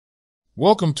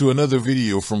Welcome to another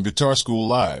video from Guitar School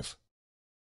Live.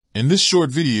 In this short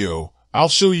video, I'll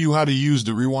show you how to use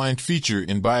the rewind feature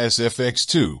in Bias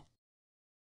FX2.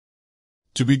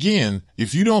 To begin,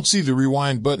 if you don't see the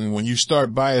rewind button when you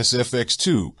start Bias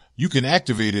FX2, you can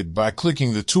activate it by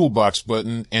clicking the toolbox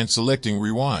button and selecting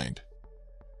rewind.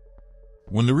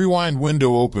 When the rewind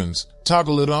window opens,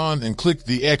 toggle it on and click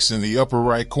the X in the upper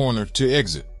right corner to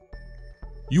exit.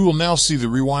 You will now see the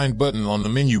rewind button on the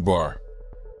menu bar.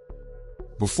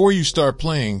 Before you start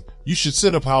playing, you should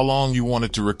set up how long you want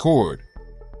it to record.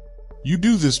 You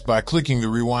do this by clicking the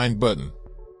rewind button.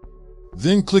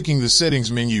 Then clicking the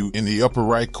settings menu in the upper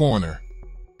right corner.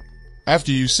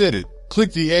 After you set it,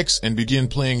 click the X and begin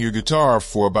playing your guitar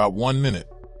for about 1 minute.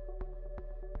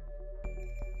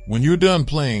 When you're done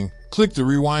playing, click the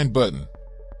rewind button.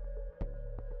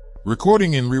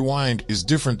 Recording in rewind is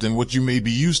different than what you may be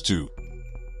used to.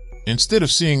 Instead of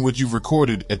seeing what you've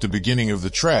recorded at the beginning of the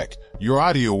track, your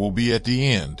audio will be at the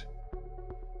end.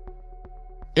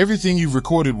 Everything you've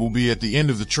recorded will be at the end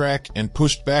of the track and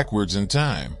pushed backwards in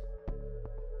time.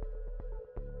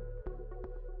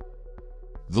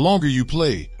 The longer you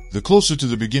play, the closer to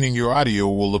the beginning your audio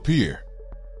will appear.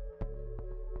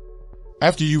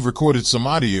 After you've recorded some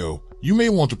audio, you may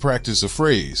want to practice a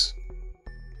phrase.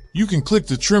 You can click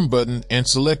the trim button and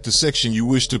select the section you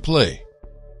wish to play.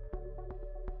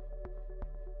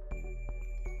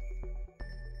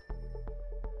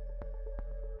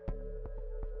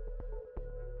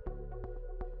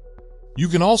 You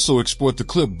can also export the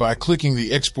clip by clicking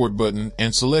the export button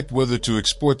and select whether to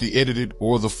export the edited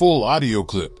or the full audio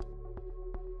clip.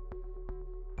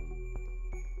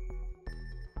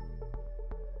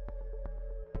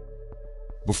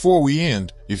 Before we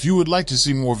end, if you would like to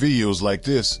see more videos like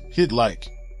this, hit like.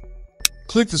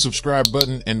 Click the subscribe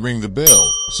button and ring the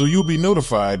bell so you'll be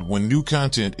notified when new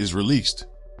content is released.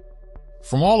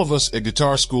 From all of us at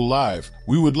Guitar School Live,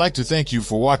 we would like to thank you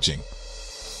for watching.